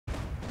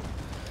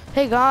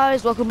Hey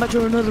guys, welcome back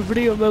to another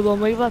video of Mobile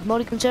Minecraft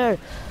Monicans here.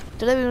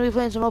 Today we're going to be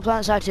playing some more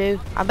PlanetSide 2.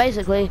 And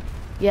basically,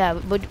 yeah,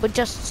 we're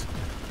just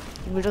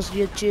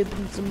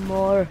YouTubing some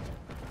more.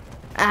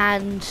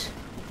 And,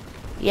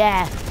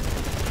 yeah.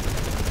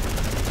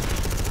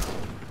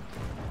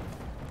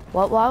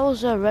 Why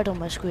was there red on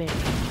my screen?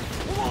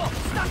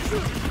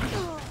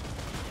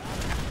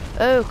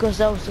 Oh, because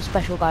that was the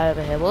special guy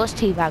over here. Well, let's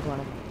teabag on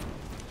him.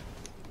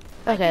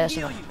 Okay, that's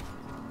enough.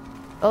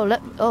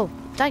 Oh,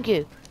 thank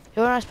you.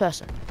 You're a nice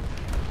person.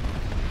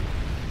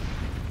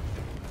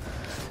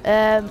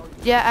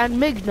 Yeah, and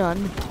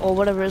Mignon, or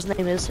whatever his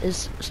name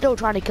is still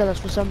trying to kill us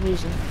for some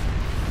reason.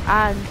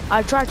 And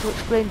I tried to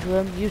explain to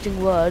him using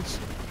words,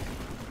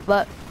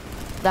 but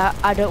that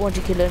I don't want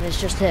to kill him, it's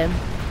just him.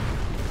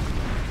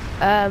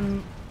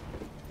 And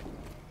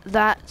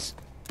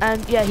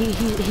yeah,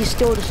 he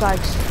still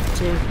decides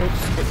to.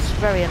 It's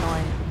very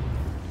annoying.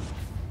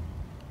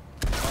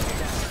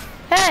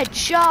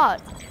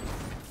 Headshot!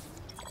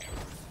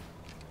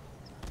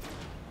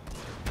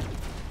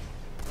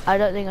 I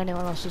don't think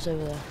anyone else is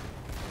over there.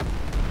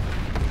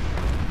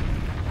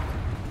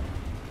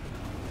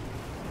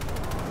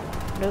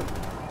 Nope.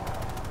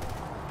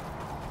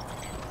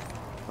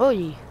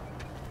 Oi!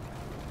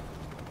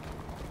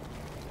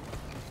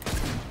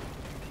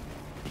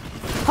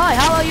 Hi,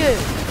 how are you?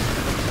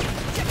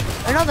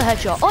 Another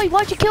headshot. Oi,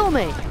 why'd you kill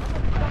me?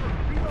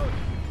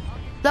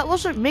 That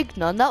wasn't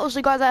Mignon, that was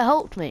the guy that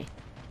helped me.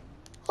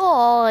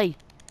 Oi!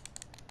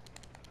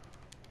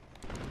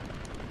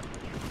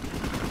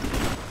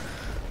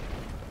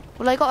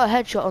 Well, I got a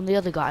headshot on the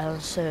other guy,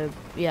 so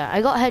yeah,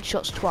 I got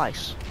headshots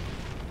twice.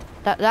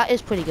 That is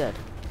pretty good.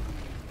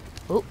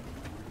 Oh.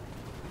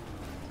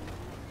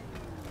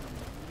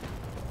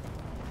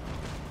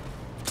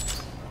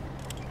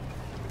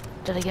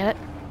 Did I get it?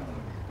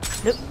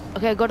 Nope.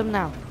 Okay, I got him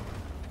now.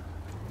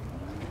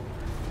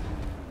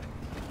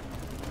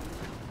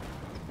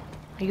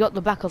 He got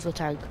the back of the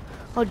tank.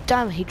 Oh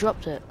damn, he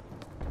dropped it.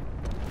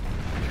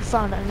 He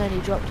found it and then he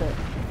dropped it.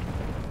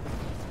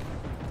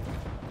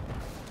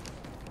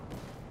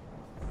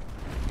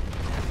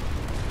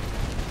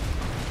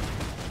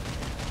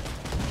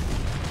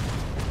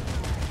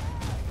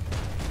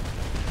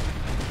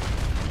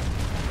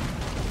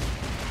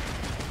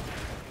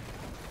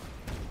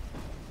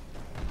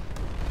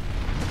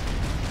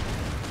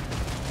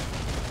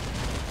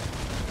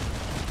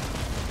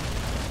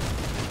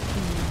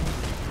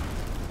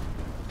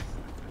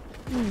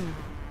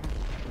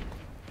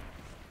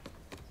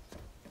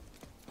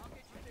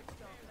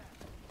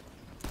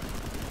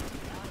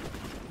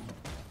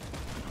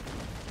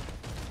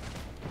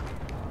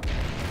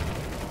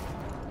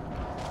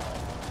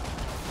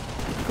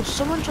 Was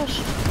someone just...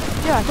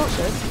 Yeah, I thought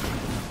so.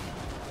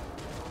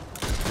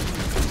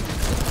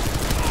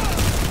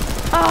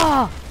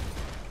 Ah!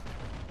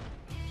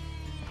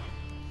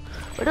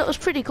 But that was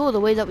pretty cool,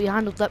 the way that we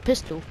handled that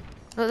pistol.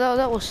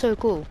 That was so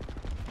cool.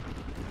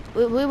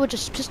 We were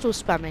just pistol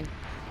spamming.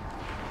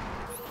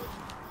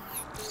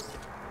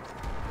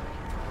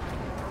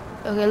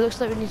 Okay, looks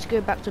like we need to go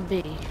back to B.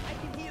 I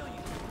can heal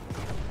you.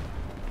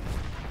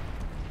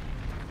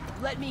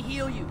 Let me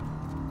heal you.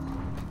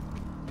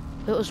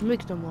 It was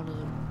Mignon, one of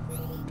them.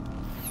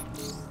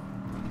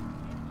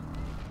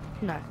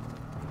 No.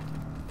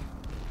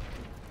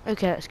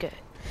 Okay, let's go.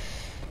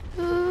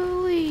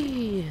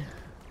 Ooh-wee.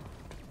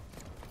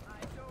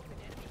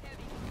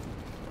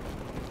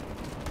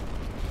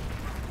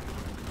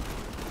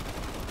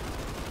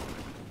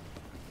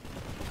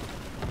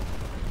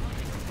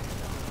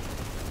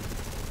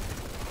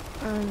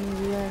 And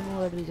then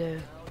where do we go?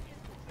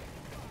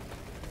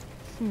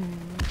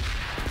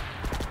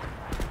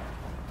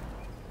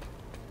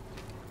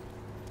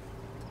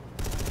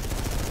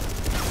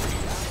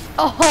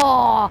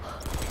 Oh!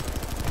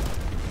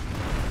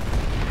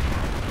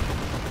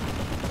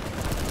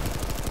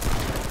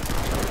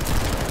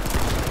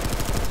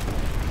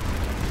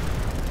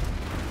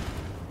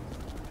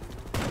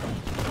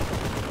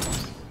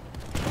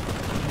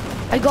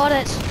 I got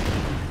it!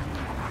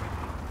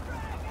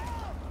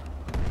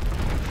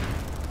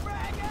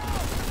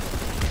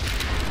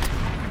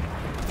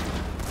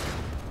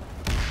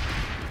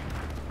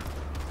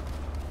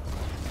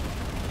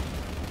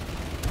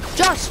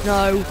 Just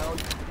no!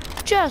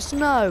 Just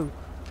no!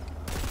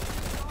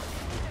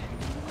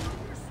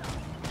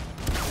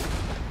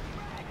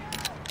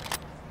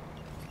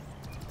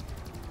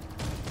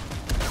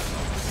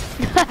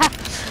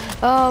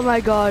 Oh my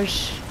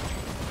gosh.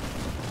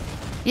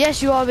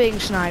 Yes, you are being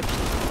sniped.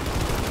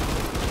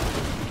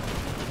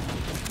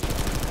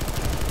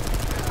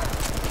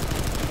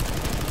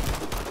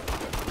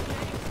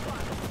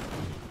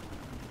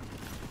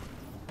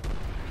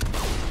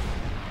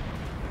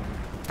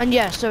 And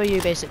yeah, so are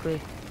you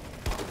basically.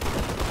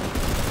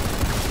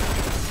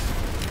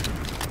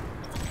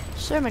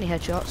 So many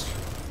headshots.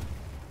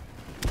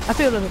 I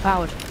feel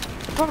overpowered.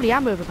 I probably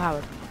am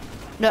overpowered.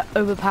 No,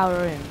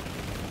 overpowering.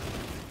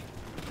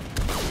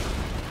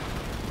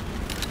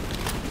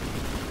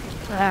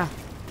 Ah.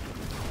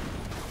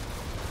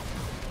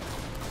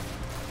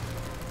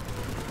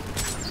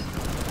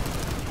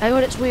 I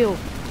got its wheel.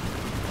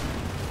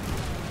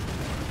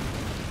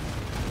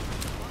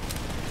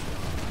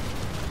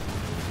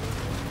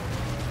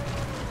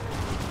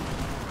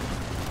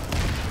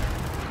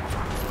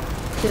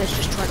 Okay, let's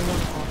just try to run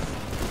it off.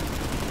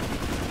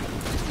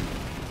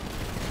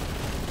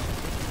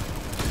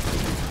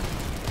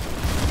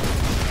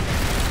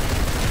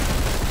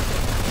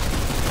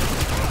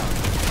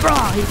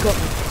 Brah, he got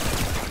me.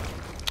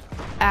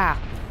 Ah.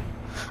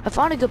 I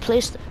found a good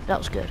place. That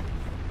was good.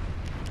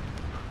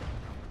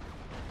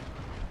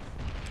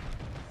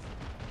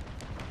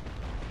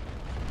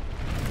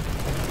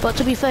 But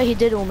to be fair, he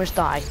did almost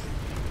die.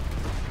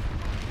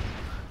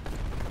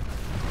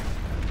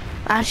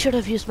 I should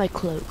have used my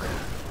cloak.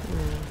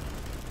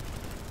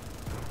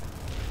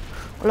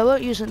 Well, I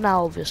won't use it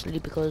now, obviously,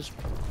 because,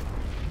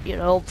 you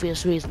know,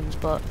 obvious reasons,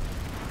 but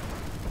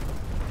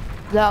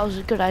that was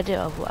a good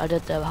idea of what I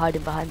did there,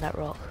 hiding behind that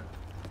rock.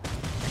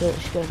 So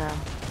let's go now.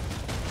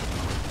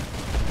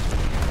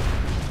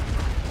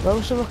 Where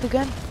was the rock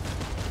again?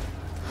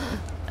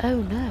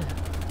 Oh no.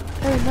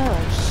 Oh no,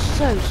 I'm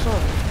so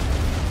sorry.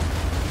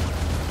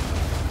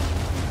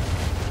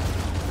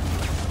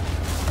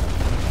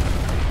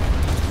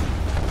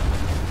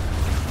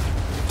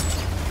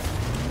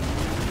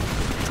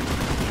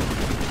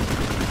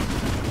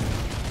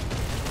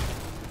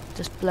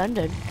 Just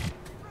blended.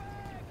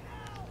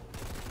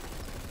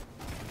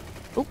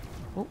 Oh,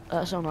 oh,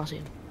 that's on our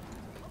team.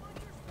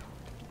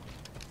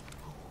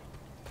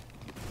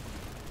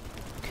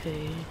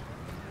 Okay.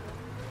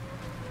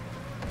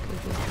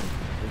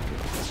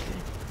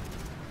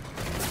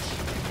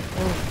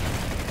 Oh.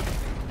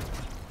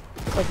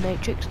 Got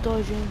matrix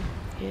dodging.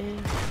 Yeah.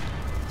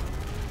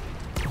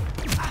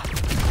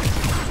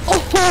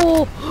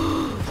 Oh!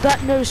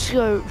 That no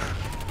scope.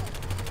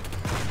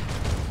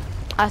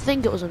 I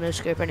think it was a no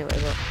scope anyway,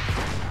 but.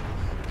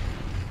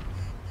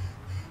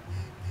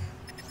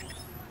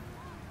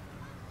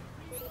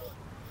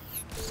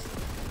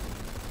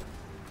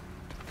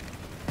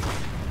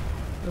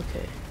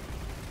 Okay.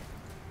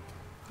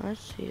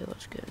 Let's see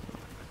what's going on.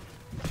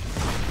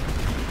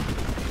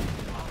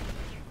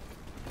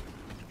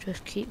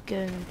 Just keep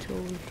going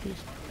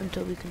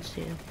until we can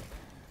see him.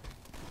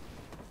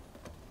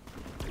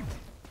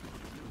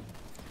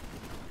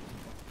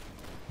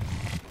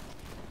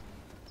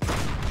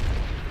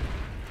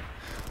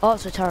 Oh,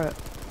 it's a turret.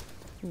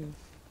 Good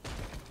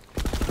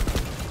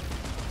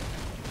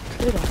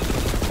on.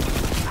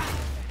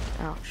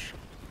 Ouch.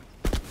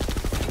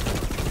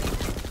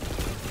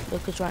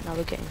 Because right now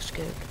we're getting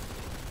scoped.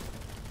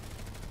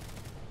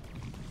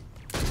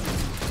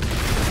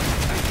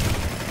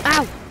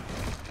 Ow!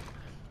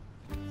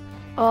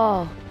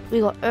 Oh, we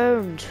got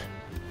owned.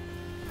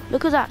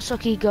 Look at that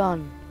sucky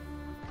gun.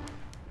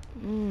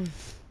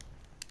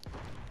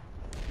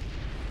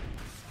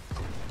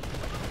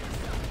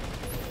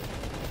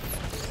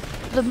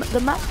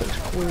 The map looks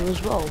cool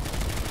as well.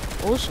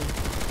 Awesome.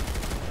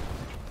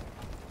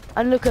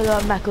 And look at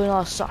that mech on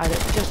our side,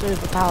 it's just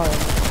overpowering.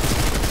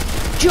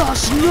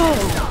 Just no!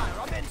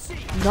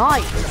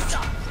 Nice!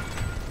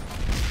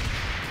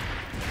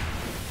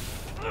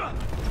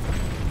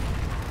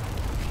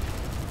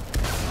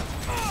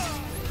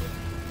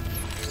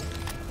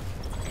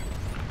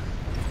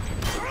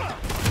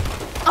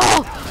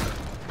 Oh!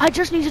 I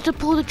just needed to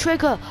pull the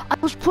trigger. I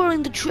was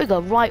pulling the trigger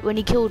right when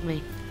he killed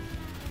me.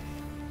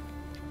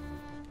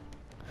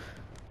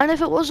 And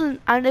if it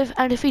wasn't, and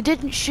if he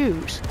didn't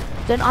shoot,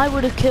 then I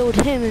would have killed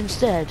him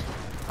instead.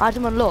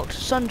 Item unlocked.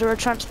 Sunder a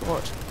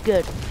transport.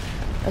 Good.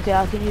 Okay,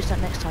 I can use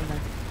that next time then.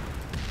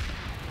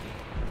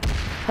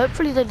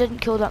 Hopefully they didn't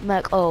kill that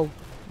mech. Oh,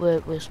 we're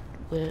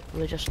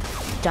just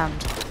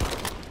damned.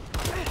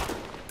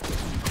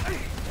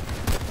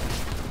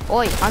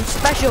 Oi, I'm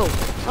special.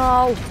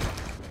 Oh,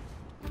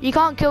 you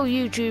can't kill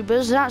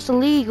YouTubers. That's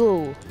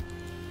illegal.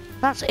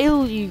 That's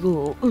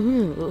illegal.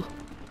 Ugh.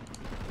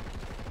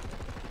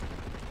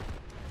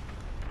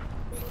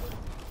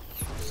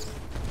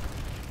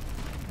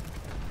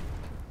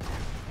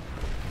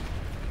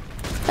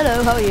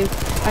 Hello, how are you?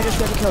 I'm just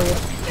going to kill you.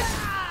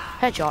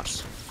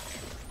 Headshots.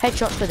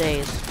 Headshots for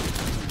days.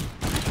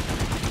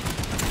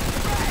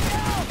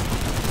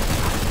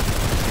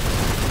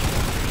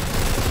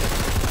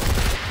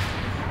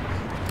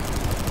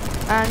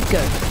 And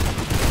go.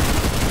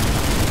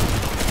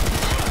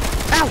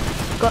 Ow!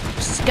 Got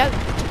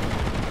scoped.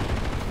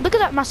 Look at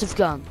that massive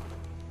gun.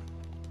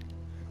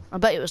 I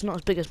bet it was not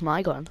as big as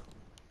my gun.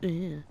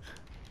 Yeah.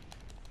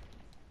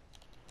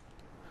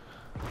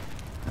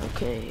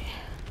 Okay.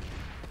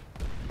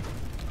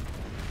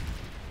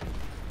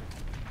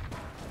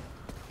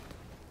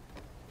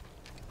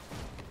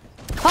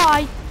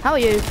 Hi, how are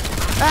you?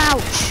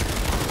 Ouch!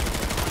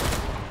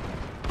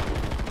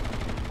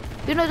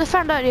 You know, the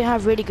fact that you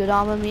have really good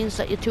armor means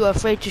that you're too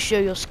afraid to show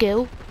your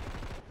skill.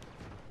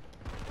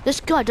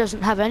 This guy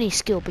doesn't have any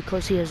skill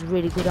because he has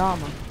really good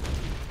armor.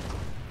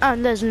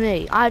 And there's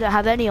me, I don't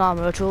have any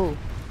armor at all.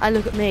 And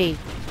look at me,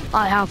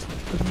 I have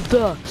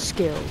the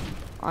skill.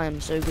 I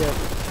am so good.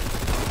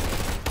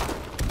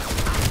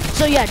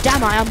 So yeah,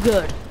 damn, I am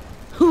good.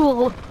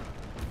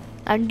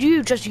 And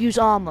you just use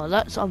armor.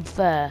 That's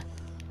unfair.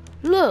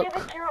 Look,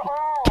 Give it your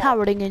all.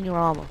 cowering in your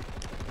armor.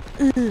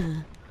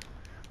 Ugh.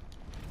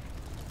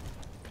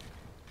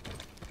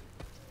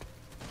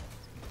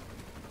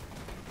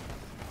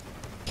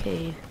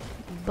 Okay,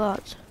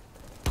 but...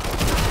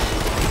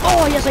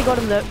 Oh, yes, I got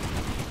him though.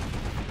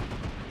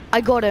 I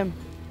got him.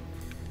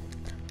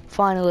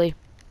 Finally.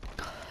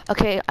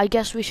 Okay, I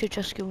guess we should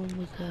just go in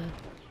with the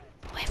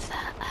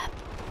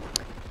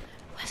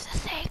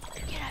thing,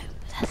 you know,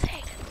 the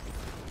thing.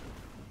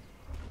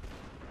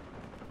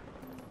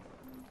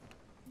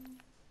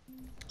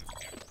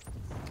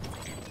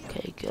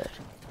 Okay, good.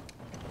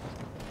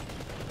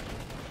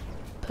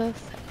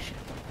 Perfection.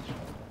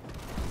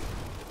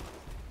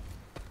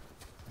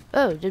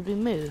 Oh, did we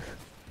move?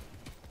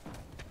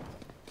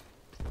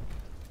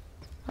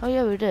 Oh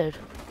yeah, we did.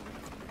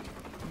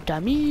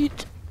 Damn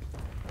it!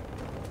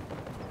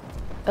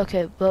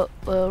 Okay, but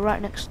we're right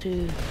next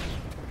to...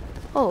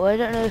 Oh, I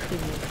don't know if we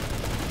moved.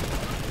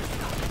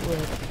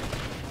 Weird.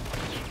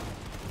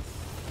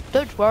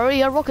 Don't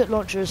worry, a rocket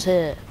launcher is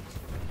here.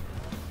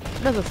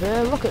 Never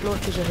fear, rocket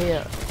launchers are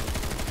here.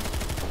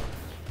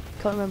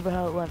 Can't remember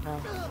how it went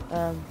now.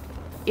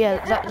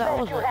 Yeah, that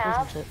was it,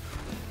 wasn't it?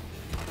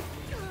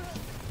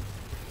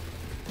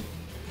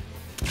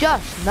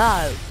 Just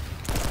no.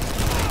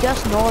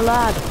 Just no,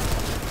 lad.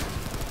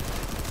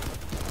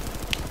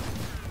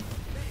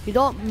 You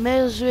don't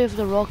mess with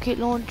the rocket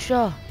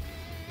launcher.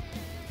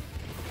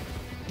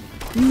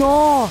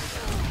 No.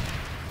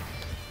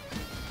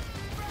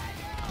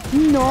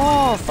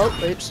 No. Oh,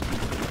 oops.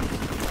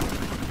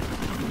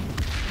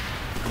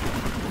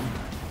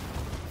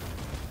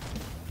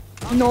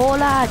 No,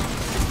 lad.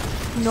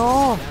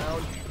 No.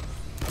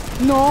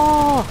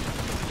 No.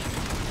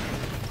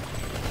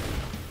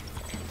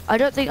 I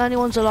don't think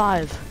anyone's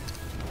alive.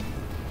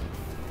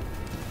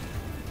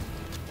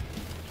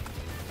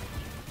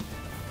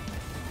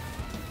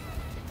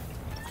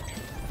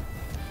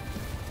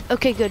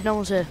 Okay, good. No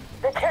one's here.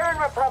 The Terran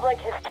Republic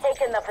has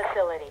taken the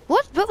facility.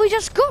 What? But we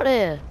just got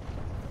here.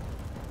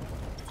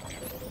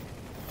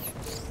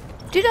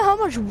 Do you know how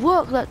much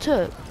work that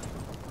took?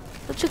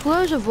 That took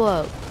loads of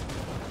work.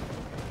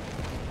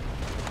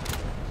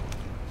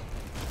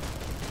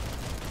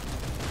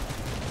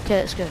 Okay,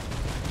 let's go.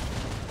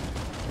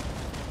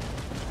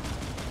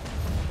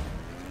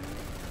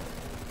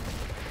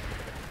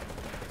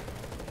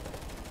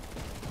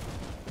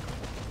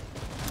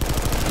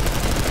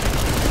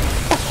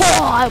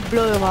 Oh, I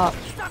blew him up.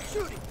 Stop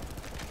shooting!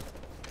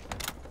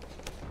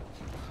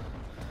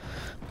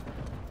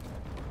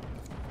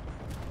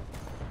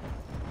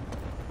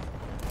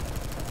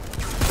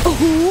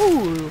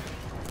 Ooh,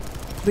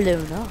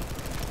 blown up.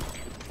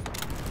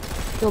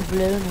 You're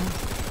blown up.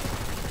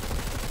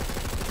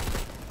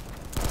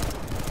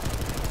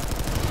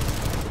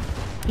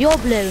 You're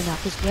blown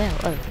up as well.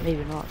 Oh,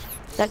 maybe not.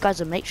 That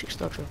guy's a matrix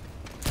dodger.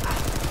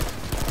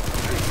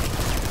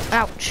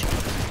 Ouch.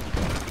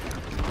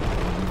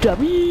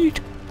 Damn it.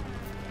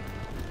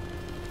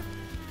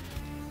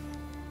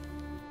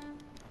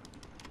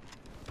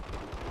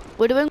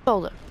 We're doing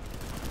solar.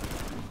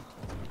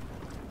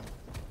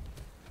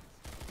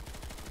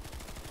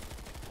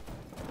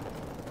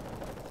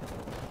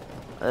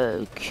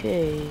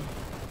 Okay.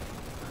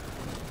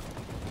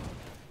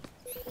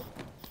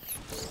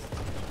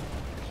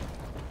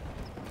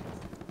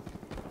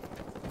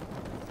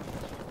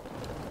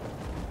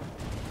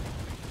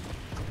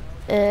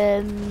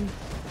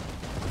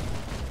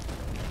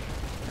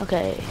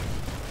 Okay.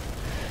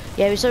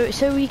 Yeah,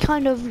 so we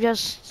kind of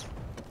just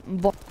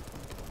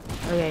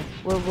okay,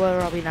 where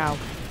are we now?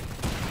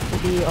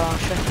 We are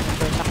stressing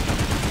for attack.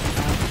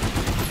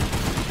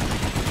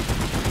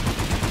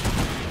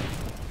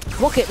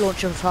 Rocket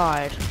launcher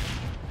fired.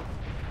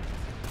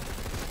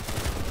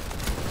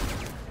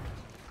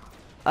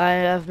 I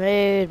have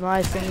made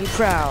my thingy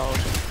proud.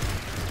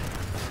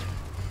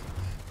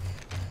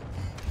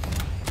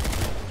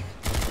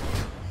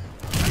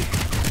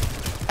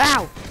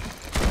 Ow!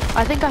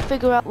 I think I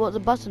figure out what the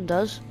button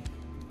does.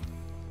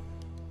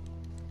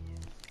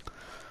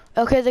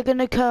 Okay, they're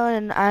gonna come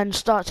in and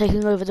start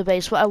taking over the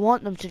base, but I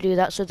want them to do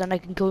that so then I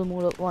can kill them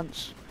all at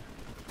once.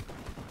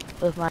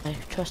 With my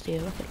trusty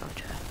rocket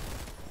launcher.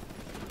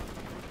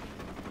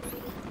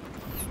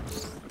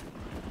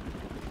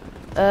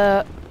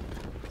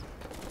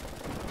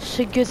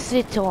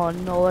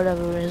 Sigurthiton, or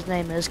whatever his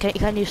name is,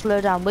 can you slow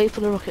down? Wait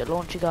for the rocket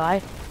launcher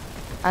guy.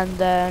 And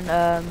then,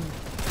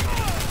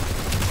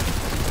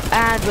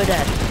 and we're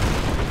dead.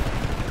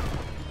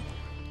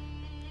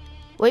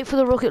 Wait for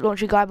the rocket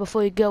launcher guy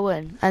before you go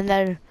in, and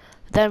then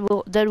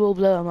we'll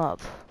blow him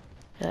up.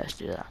 Yeah, let's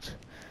do that.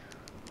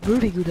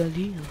 Very good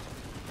idea.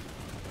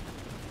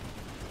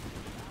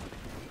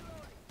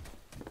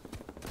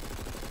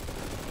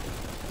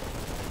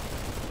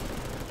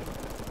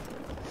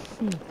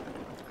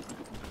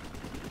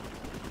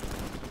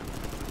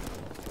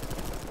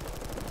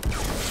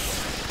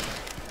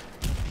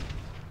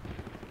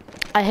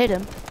 I hit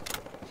him.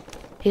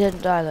 He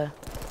didn't die though.